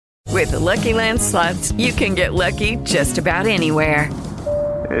With the Lucky Land Slots, you can get lucky just about anywhere.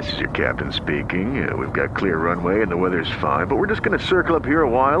 This is your captain speaking. We've got clear runway and the weather's fine, but we're just going to circle up here a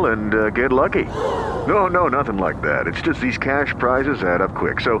while and get lucky. No, nothing like that. It's just these cash prizes add up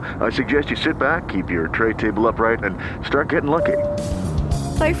quick. So I suggest you sit back, keep your tray table upright, and start getting lucky.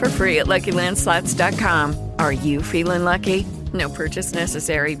 Play for free at LuckyLandSlots.com. Are you feeling lucky? No purchase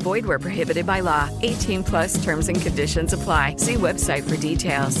necessary. Void where prohibited by law. 18 plus terms and conditions apply. See website for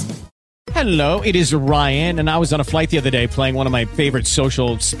details. Hello, it is Ryan, and I was on a flight the other day playing one of my favorite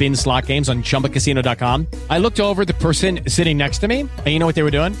social spin slot games on ChumbaCasino.com. I looked over at the person sitting next to me, and you know what they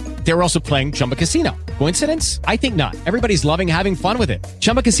were doing? They were also playing Chumba Casino. Coincidence? I think not. Everybody's loving having fun with it.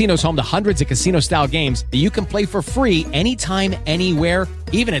 Chumba Casino is home to hundreds of casino-style games that you can play for free anytime, anywhere,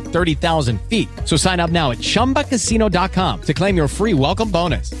 even at 30,000 feet. So sign up now at ChumbaCasino.com to claim your free welcome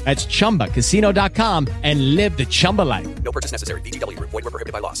bonus. That's ChumbaCasino.com and live the Chumba life. No purchase necessary. VGW. Void where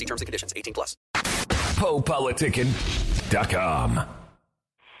prohibited by law. See terms and conditions. 18 plus. PoePoliticking.com.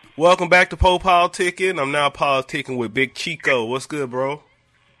 Welcome back to Poe Politicking. I'm now politicking with Big Cheeko. What's good, bro?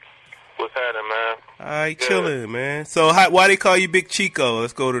 What's happening, man? All right, chilling, man. So why they call you Big Cheeko?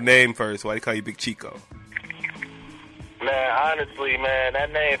 Let's go to the name first. Why they call you Big Cheeko? Man, honestly, man,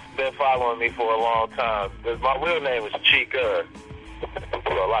 that name's been following me for a long time. Because my real name is Cheeka.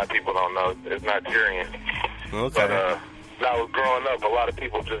 Well, a lot of people don't know. It's Nigerian. Okay. But when I was growing up, a lot of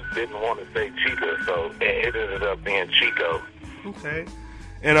people just didn't want to say Cheeka, so it ended up being Cheeko. Okay.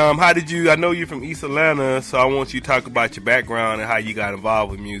 And how did you? I know you're from East Atlanta, so I want you to talk about your background and how you got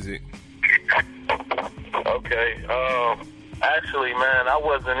involved with music. Okay. Actually, man, I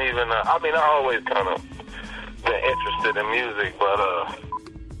wasn't even. I always kind of been interested in music, but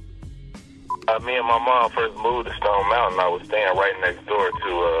me and my mom first moved to Stone Mountain. I was staying right next door to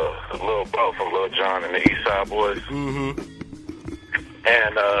Lil Bo from Lil Jon and the East Side Boys. Mm-hmm.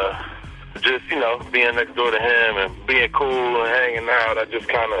 And just, being next door to him and being cool and hanging out, I just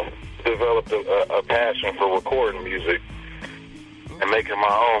kind of developed a passion for recording music and making my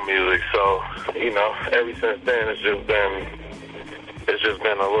own music. So, ever since then, it's just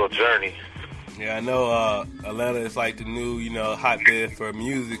been a little journey. Yeah, I know Atlanta is like the new, hotbed for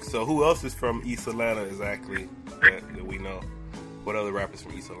music. So who else is from East Atlanta exactly that we know? What other rappers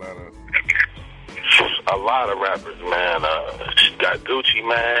from East Atlanta? A lot of rappers, man. Got Gucci,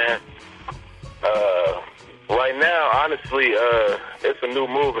 man. Right now, honestly, it's a new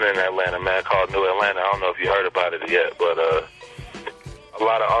movement in Atlanta, man, called New Atlanta. I don't know if you heard about it yet, but a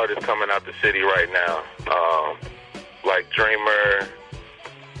lot of artists coming out the city right now, like Dreamer,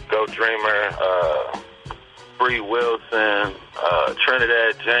 Go Dreamer, Bree Wilson,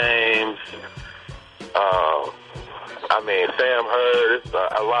 Trinidad James. Sam Hurd. It's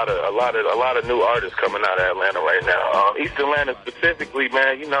a lot of new artists coming out of Atlanta right now. East Atlanta specifically,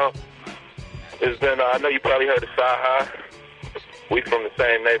 man. It's been. I know you probably heard of Saha. We from the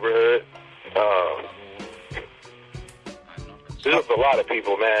same neighborhood. There's a lot of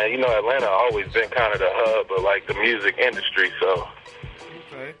people, man. Atlanta always been kind of the hub of like the music industry. So.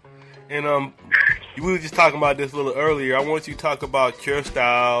 Okay. And we were just talking about this a little earlier. I want you to talk about your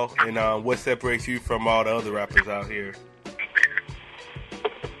style and what separates you from all the other rappers out here.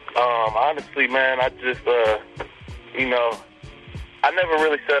 Honestly, man, I just, I never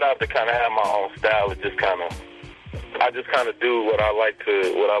really set out to kind of have my own style. I just kind of do what I like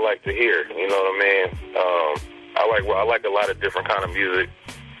to hear. You know what I mean? I like a lot of different kind of music.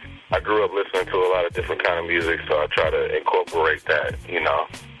 I grew up listening to a lot of different kind of music, so I try to incorporate that,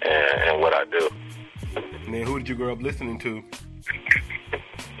 and what I do. And then who did you grow up listening to?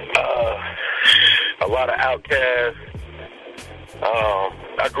 A lot of Outkast.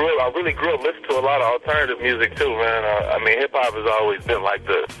 I really grew up listening to a lot of alternative music too, man. Hip hop has always been like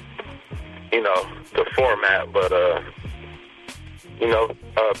the format, but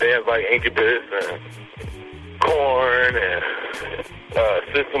bands like Incubus and Korn and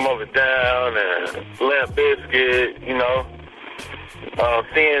System of a Down and Limp Bizkit,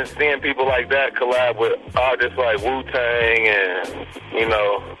 seeing people like that collab with artists like Wu-Tang and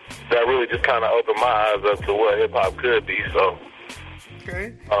that really just kind of opened my eyes up to what hip hop could be. So.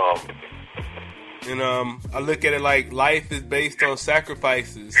 Okay. And I look at it like life is based on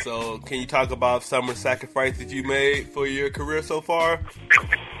sacrifices. So can you talk about some of the sacrifices you made for your career so far?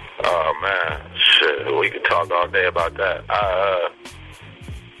 Oh, man. Shit, we could talk all day about that.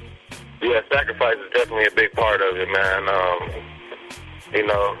 Yeah, sacrifice is definitely a big part of it, man.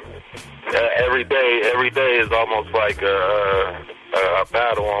 Every day is almost like a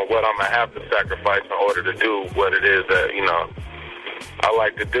battle on what I'm going to have to sacrifice in order to do what it is that, I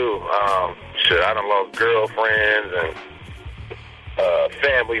like to do. I done lost girlfriends and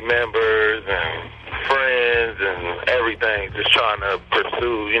family members and friends and everything, just trying to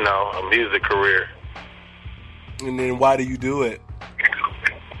pursue, a music career. And then why do you do it?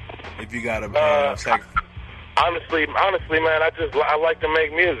 If you got a honestly, man, I like to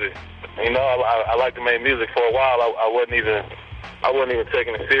make music. I like to make music. For a while, I wasn't even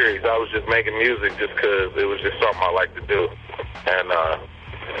taking it serious. I was just making music just because it was just something I like to do. And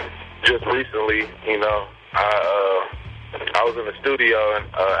just recently, I was in the studio in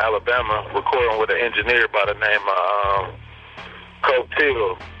Alabama recording with an engineer by the name of Coach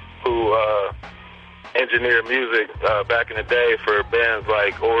Till, who engineered music back in the day for bands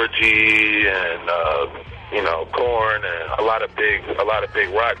like Orgy and Korn and a lot of big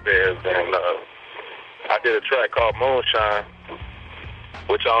rock bands. And I did a track called Moonshine,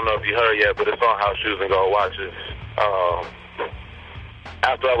 which I don't know if you heard yet, but it's on House Shoes and Gold Watches.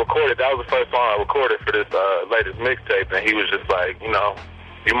 After I recorded, that was the first song I recorded for this latest mixtape, and he was just like, you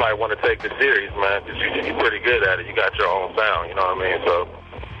might want to take this serious, man, because you're pretty good at it. You got your own sound, you know what I mean? So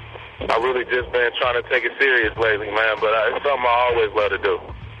I really just been trying to take it serious lately, man, but it's something I always love to do.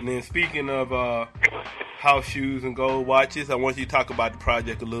 And then speaking of House Shoes and Gold Watches, I want you to talk about the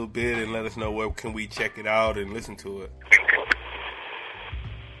project a little bit and let us know where can we check it out and listen to it.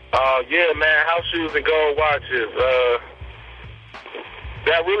 Yeah, man, House Shoes and Gold Watches.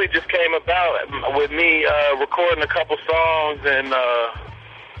 That really just came about with me recording a couple songs, and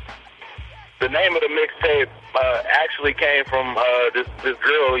the name of the mixtape actually came from this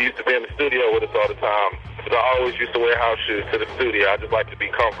girl who used to be in the studio with us all the time. So I always used to wear house shoes to the studio. I just like to be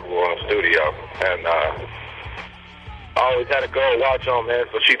comfortable in the studio, and I always had a gold watch on, man.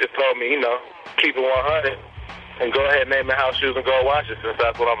 So she just told me, keep it 100 and go ahead and name it House Shoes and Gold Watches, since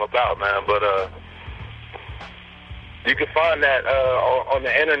that's what I'm about, man. But you can find that on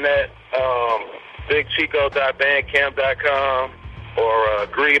the internet, bigcheeko.bandcamp.com or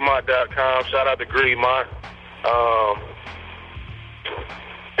greedmont.com. Shout out to Greedmont.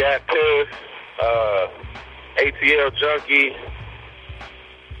 Dat Piss, ATL Junkie.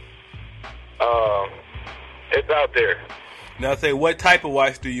 It's out there. Now, say, what type of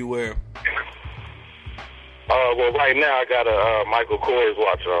watch do you wear? Well, right now I got a Michael Kors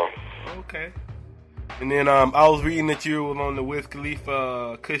watch on. Okay. And then I was reading that you were on the Wiz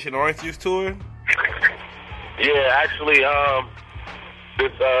Khalifa Kush Orange Juice tour. Yeah, actually,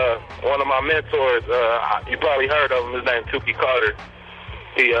 this one of my mentors, you probably heard of him. His name's Tuki Carter.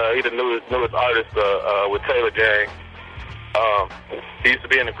 He the newest artist with Taylor Gang. He used to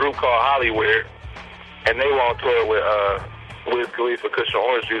be in a group called Hollyweerd, and they were on tour with Wiz Khalifa Kush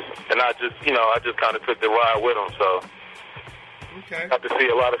Orange Juice, and I just kind of took the ride with him, so okay, got to see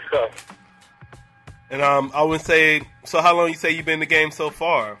a lot of stuff. And I would say, so how long you say you've been in the game so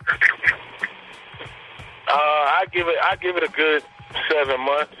far? I give it a good 7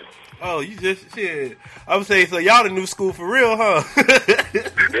 months. Oh, you just shit. I would say, so y'all the new school for real, huh?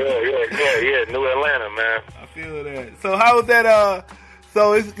 yeah. New Atlanta, man. I feel that. So how was that?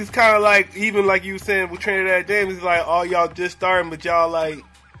 So it's kind of like, even like you were saying with Trinidad James, it's like all y'all just starting, but y'all like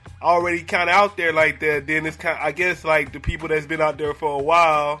already kind of out there like that. Then it's kind of, I guess, like the people that's been out there for a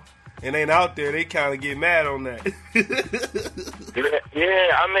while and ain't out there, they kind of get mad on that.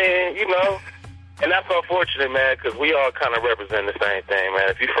 Yeah, I mean, and that's unfortunate, man, because we all kind of represent the same thing, man.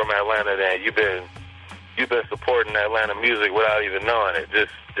 If you're from Atlanta, then you've been supporting Atlanta music without even knowing it,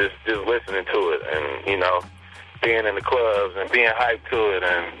 just listening to it, and being in the clubs and being hyped to it,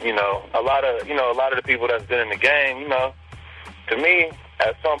 and a lot of the people that's been in the game, to me,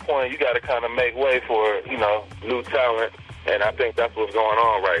 at some point you got to kind of make way for new talent, and I think that's what's going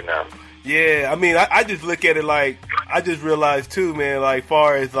on right now. Yeah, I mean, I just look at it like, I just realized too, man, like,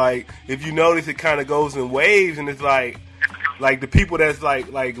 far as, like, if you notice, it kind of goes in waves, and it's like the people that's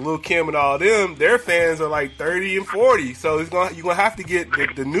like Lil' Kim and all them, their fans are like 30 and 40, so you're gonna have to get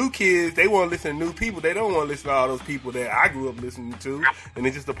the new kids. They want to listen to new people. They don't want to listen to all those people that I grew up listening to, and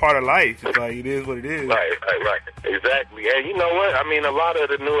it's just a part of life. It's like, it is what it is. Right, exactly. And you know what? I mean, a lot of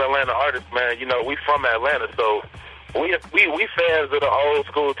the new Atlanta artists, man, we from Atlanta, so we fans of the old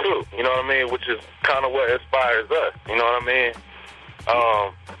school too, you know what I mean, which is kind of what inspires us, you know what I mean.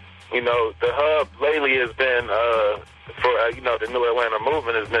 The hub lately has been for the new Atlanta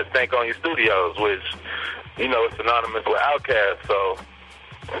movement has been Stank on Your Studios, which it's synonymous with Outkast, so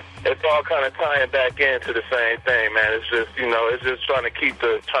it's all kind of tying back into the same thing, man. It's just it's just trying to keep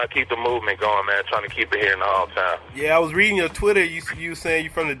the movement going, man. Trying to keep it here in the whole town. Yeah, I was reading your Twitter. You saying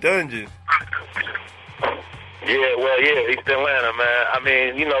you're from the dungeon. Yeah, East Atlanta, man. I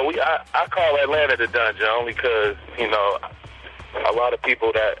mean, I call Atlanta the dungeon only because, a lot of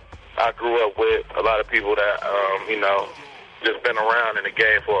people that I grew up with, a lot of people that, just been around in the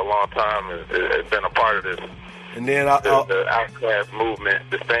game for a long time. Has been a part of this. And then the Outcast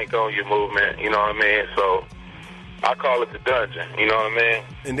movement, the Stank On You movement, you know what I mean? So I call it the dungeon, you know what I mean?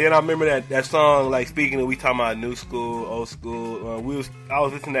 And then I remember that song, like, speaking of, we talking about new school, old school. I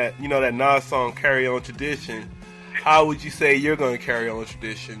was listening to that, you know, that Nas song, Carry On Tradition. How would you say you're going to carry on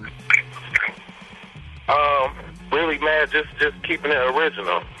tradition? Really, man, just keeping it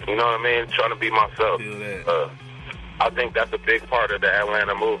original. You know what I mean? Trying to be myself. Feel that. I think that's a big part of the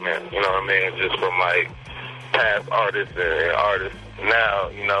Atlanta movement. You know what I mean? Just from, like, past artists and artists now,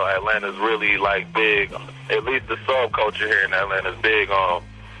 you know, Atlanta's really, like, big. At least the soul culture here in Atlanta is big on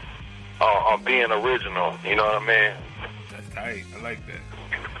being original. You know what I mean? That's tight. I like that.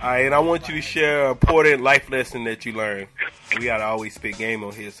 All right, and I want you to share an important life lesson that you learned. We got to always spit game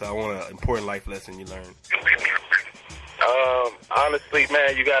on here, so I want an important life lesson you learned. Honestly,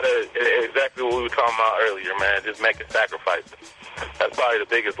 man, you got to, exactly what we were talking about earlier, man, just making sacrifices. That's probably the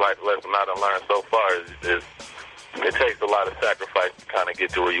biggest life lesson I done learned so far is it takes a lot of sacrifice to kind of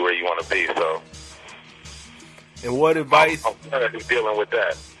get to where you want to be, so. And what advice? I'm currently dealing with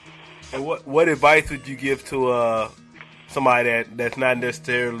that. And what advice would you give to somebody that's not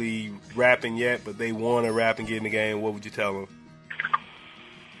necessarily rapping yet, but they want to rap and get in the game? What would you tell them?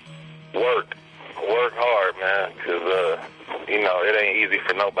 Work hard, man, because, you know, it ain't easy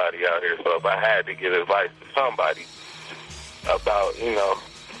for nobody out here. So if I had to give advice to somebody about, you know,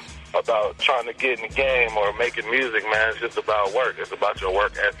 about trying to get in the game or making music, man, it's just about work. It's about your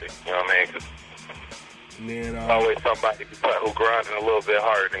work ethic, you know what I mean? 'Cause there's always somebody who grinding a little bit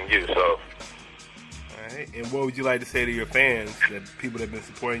harder than you, so. All right. And what would you like to say to your fans, the people that have been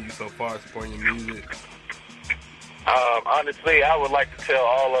supporting you so far, supporting your music? Honestly, I would like to tell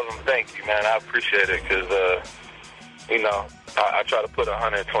all of them thank you, man. I appreciate it because, you know, I try to put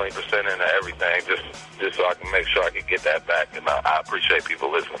 120% into everything just so I can make sure I can get that back, and I appreciate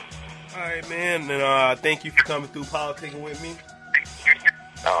people listening. All right, man. And thank you for coming through politicking with me.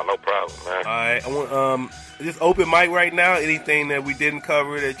 Oh, no problem, man. All right. I want just open mic right now. Anything that we didn't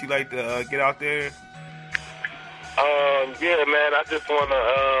cover that you like to get out there? Yeah, man, I just want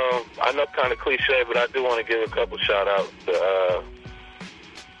to, I know kind of cliche, but I do want to give a couple shout-outs to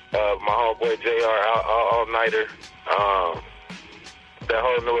my homeboy JR, All-Nighter, that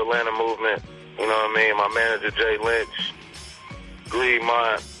whole new Atlanta movement, you know what I mean? My manager, Jay Lynch,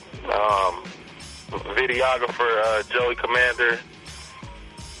 Greenmont, videographer, Joey Commander,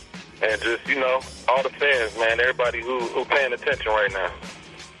 and just, you know, all the fans, man, everybody who paying attention right now.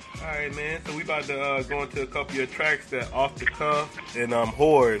 All right, man. So we about to go into a couple of your tracks that Off the Cuff and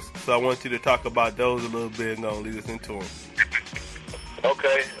Whores. So I want you to talk about those a little bit and lead us into them.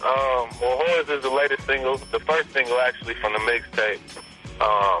 Okay. Well, Whores is the latest single. The first single, actually, from the mixtape,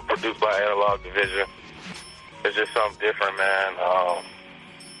 produced by Analog Division. It's just something different, man. Off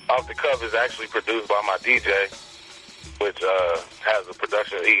the Cuff is actually produced by my DJ, which has a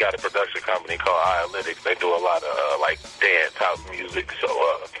production. He got a production company called Analytics. They do a lot of like dance house music. So,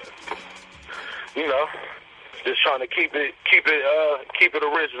 you know, just trying to keep it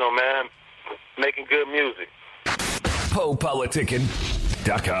original, man. Making good music.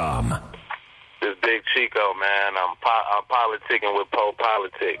 PoePoliticking.com. This Big Cheeko, man. I'm politicking with Poe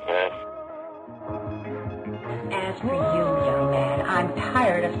Politic, man. As for you, young man, I'm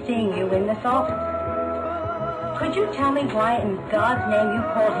tired of seeing you in this office. Could you tell me why in God's name you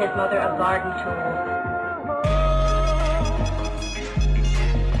called his mother a garden tool?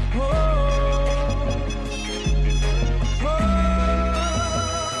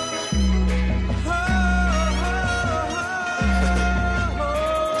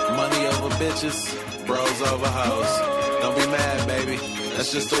 Money over bitches, bros over hoes. Don't be mad, baby.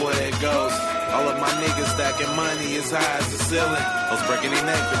 That's just the way it goes. All of my niggas stacking money as high as the ceiling. Hoes breaking their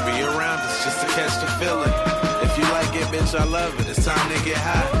neck to be around us just to catch the feeling. If you like it, bitch, I love it. It's time to get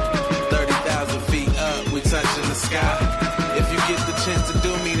high. 30,000 feet up, we touching the sky. If you get the chance to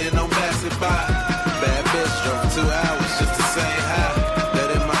do me, then don't pass it by. Bad bitch drove 2 hours just to say hi. That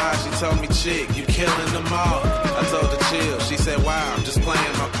in my eye, she told me, chick, you killing them all. I told her chill, she said, wow, I'm just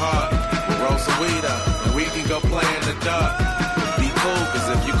playing my part. We'll roll some weed up, and we can go play in the dark. Be cool, cause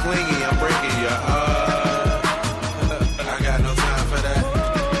if you clingy, I'm breaking your heart. I got no time for that.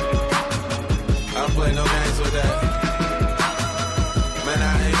 I don't play no games with that. Man,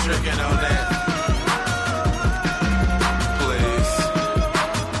 I ain't tricking on that. Please.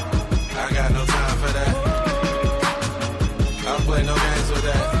 I got no time for that. I don't play no games with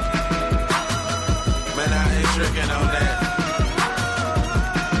that. Man, I ain't tricking on that.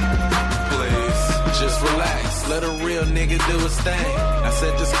 Please. Just relax. Let a real real nigga do his thing. I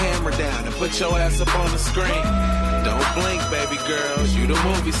set this camera down and put your ass up on the screen. Don't blink, baby girl, you the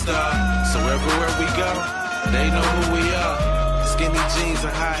movie star. So everywhere we go, they know who we are. Skinny jeans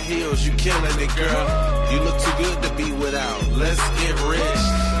and high heels, you killing it, girl. You look too good to be without. Let's get rich.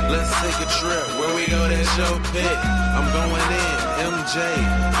 Let's take a trip. Where we go, that's your pick. I'm going in, MJ,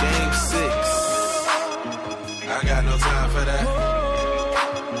 game 6. I got no time for that.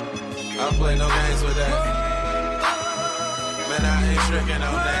 I play no games with that. Man, I ain't tricking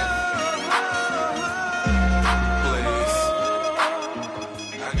on that. Please.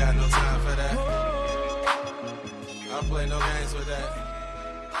 I got no time for that. I play no games with that.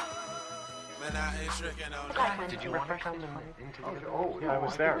 Man, I ain't tricking on that. Did you want to come into the... Oh, yeah, I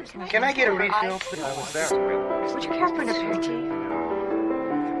was there. Can I get a refill, please? I was there. Would you care for an aperitif?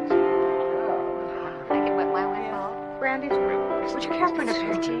 Can I get wet my window? Brandy? Would you care for an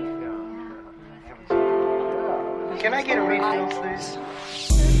aperitif? Can I get a refill, please?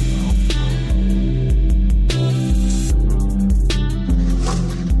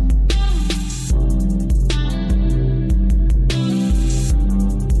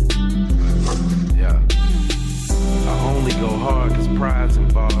 Go hard cause pride's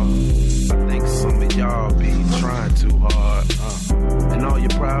involved. I think some of y'all be trying too hard. And all your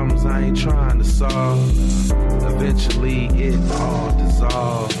problems I ain't trying to solve. Eventually it all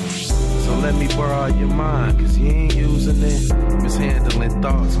dissolves. So let me borrow your mind cause you ain't using it. Mishandling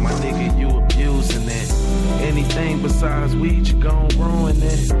thoughts, my nigga, you abusing it. Anything besides weed, you gon' ruin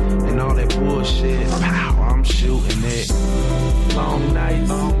it. And all that bullshit, pow, I'm shooting it. Long nights,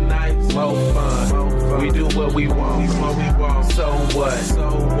 more fun. We do what we want. So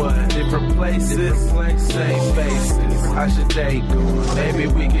what? Different places, same faces. I should date you. Maybe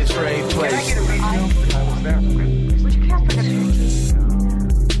we can trade places. Would you care for an aperitif?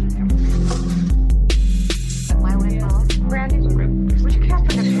 My window? Brandy? Would you care for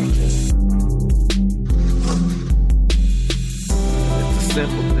an aperitif?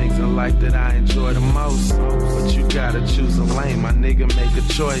 Simple things in life that I enjoy the most. But you gotta choose a lane, my nigga, make a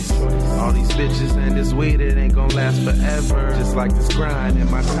choice. All these bitches and this weed, it ain't gon' last forever. Just like this grind in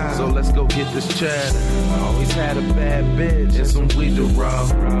my time, so let's go get this cheddar. I always had a bad bitch and some weed to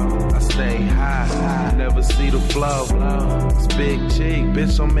roll. I stay high, never see the flow. It's Big Cheeko,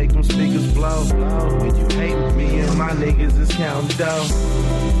 bitch, don't make them speakers blow. When you hate me and my niggas is counting dough.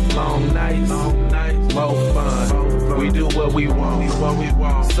 Long nights, more fun. We do what we want.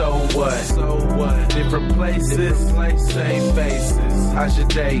 So what? Different places, same faces. I should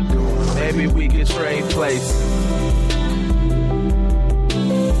date you. Maybe we could trade places.